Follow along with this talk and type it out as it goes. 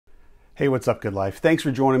Hey, what's up, Good Life? Thanks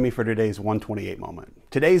for joining me for today's 128 moment.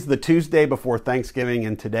 Today's the Tuesday before Thanksgiving,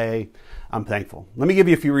 and today I'm thankful. Let me give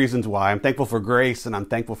you a few reasons why. I'm thankful for grace, and I'm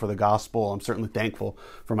thankful for the gospel. I'm certainly thankful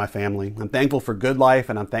for my family. I'm thankful for good life,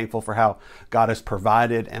 and I'm thankful for how God has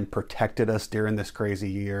provided and protected us during this crazy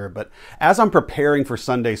year. But as I'm preparing for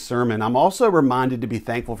Sunday's sermon, I'm also reminded to be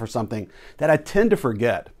thankful for something that I tend to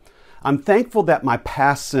forget. I'm thankful that my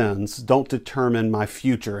past sins don't determine my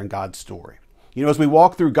future in God's story. You know, as we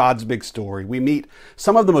walk through God's big story, we meet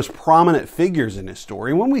some of the most prominent figures in His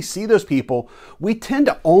story. And when we see those people, we tend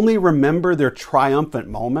to only remember their triumphant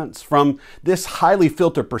moments from this highly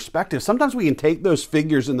filtered perspective. Sometimes we can take those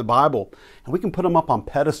figures in the Bible and we can put them up on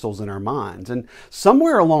pedestals in our minds. And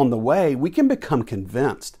somewhere along the way, we can become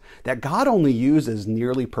convinced that God only uses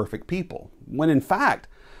nearly perfect people, when in fact,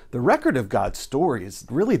 the record of God's story is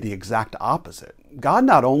really the exact opposite. God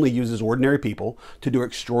not only uses ordinary people to do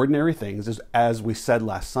extraordinary things, as we said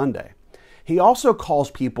last Sunday, He also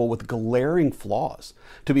calls people with glaring flaws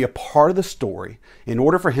to be a part of the story in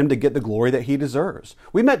order for Him to get the glory that He deserves.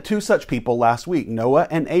 We met two such people last week, Noah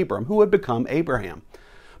and Abram, who would become Abraham.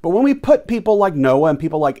 But when we put people like Noah and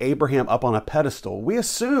people like Abraham up on a pedestal, we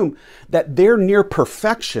assume that their near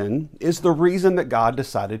perfection is the reason that God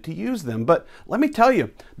decided to use them. But let me tell you,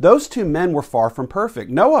 those two men were far from perfect.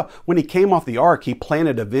 Noah, when he came off the ark, he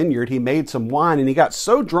planted a vineyard, he made some wine, and he got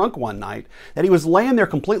so drunk one night that he was laying there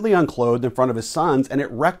completely unclothed in front of his sons, and it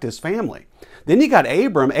wrecked his family. Then you got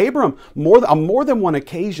Abram. Abram, on more than one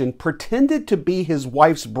occasion, pretended to be his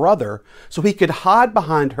wife's brother so he could hide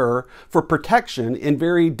behind her for protection in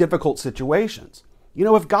very difficult situations. You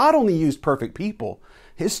know, if God only used perfect people,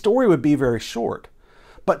 His story would be very short.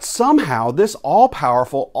 But somehow this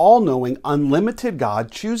all-powerful, all-knowing, unlimited God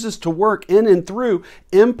chooses to work in and through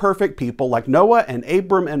imperfect people like Noah and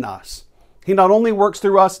Abram and us. He not only works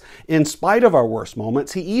through us in spite of our worst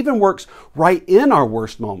moments, He even works right in our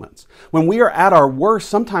worst moments. When we are at our worst,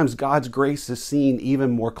 sometimes God's grace is seen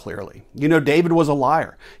even more clearly. You know, David was a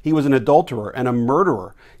liar. He was an adulterer and a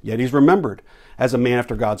murderer, yet he's remembered as a man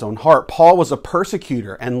after God's own heart. Paul was a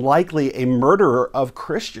persecutor and likely a murderer of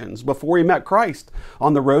Christians before he met Christ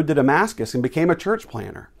on the road to Damascus and became a church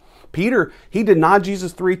planter. Peter, he denied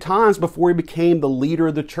Jesus 3 times before he became the leader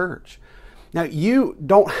of the church. Now, you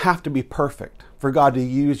don't have to be perfect for God to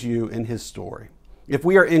use you in His story. If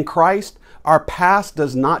we are in Christ, our past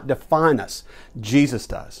does not define us. Jesus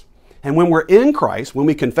does. And when we're in Christ, when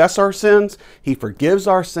we confess our sins, He forgives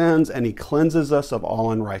our sins and He cleanses us of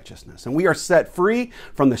all unrighteousness. And we are set free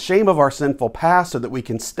from the shame of our sinful past so that we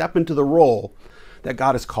can step into the role that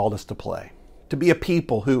God has called us to play. To be a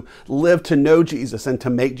people who live to know Jesus and to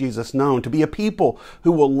make Jesus known. To be a people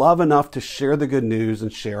who will love enough to share the good news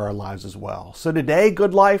and share our lives as well. So today,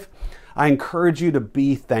 Good Life, I encourage you to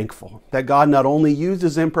be thankful that God not only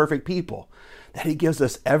uses imperfect people, that He gives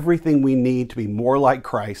us everything we need to be more like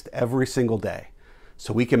Christ every single day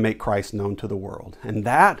so we can make Christ known to the world. And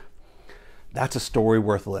that's a story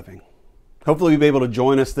worth living. Hopefully you'll be able to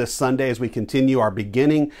join us this Sunday as we continue our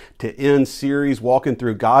beginning to end series, walking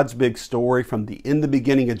through God's big story from the in the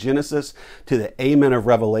beginning of Genesis to the amen of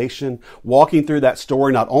Revelation, walking through that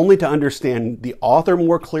story not only to understand the author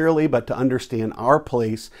more clearly, but to understand our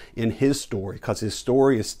place in His story, because His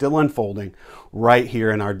story is still unfolding right here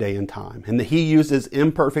in our day and time. And that He uses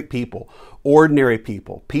imperfect people, ordinary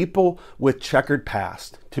people, people with checkered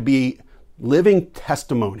past to be living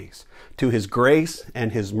testimonies to His grace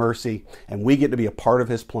and His mercy, and we get to be a part of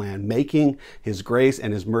His plan, making His grace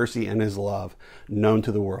and His mercy and His love known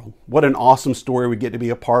to the world. What an awesome story we get to be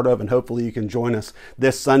a part of, and hopefully you can join us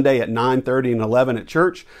this Sunday at 9:30 and 11 at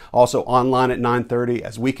church, also online at 9:30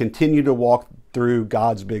 as we continue to walk through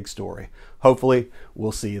God's big story. Hopefully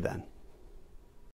we'll see you then.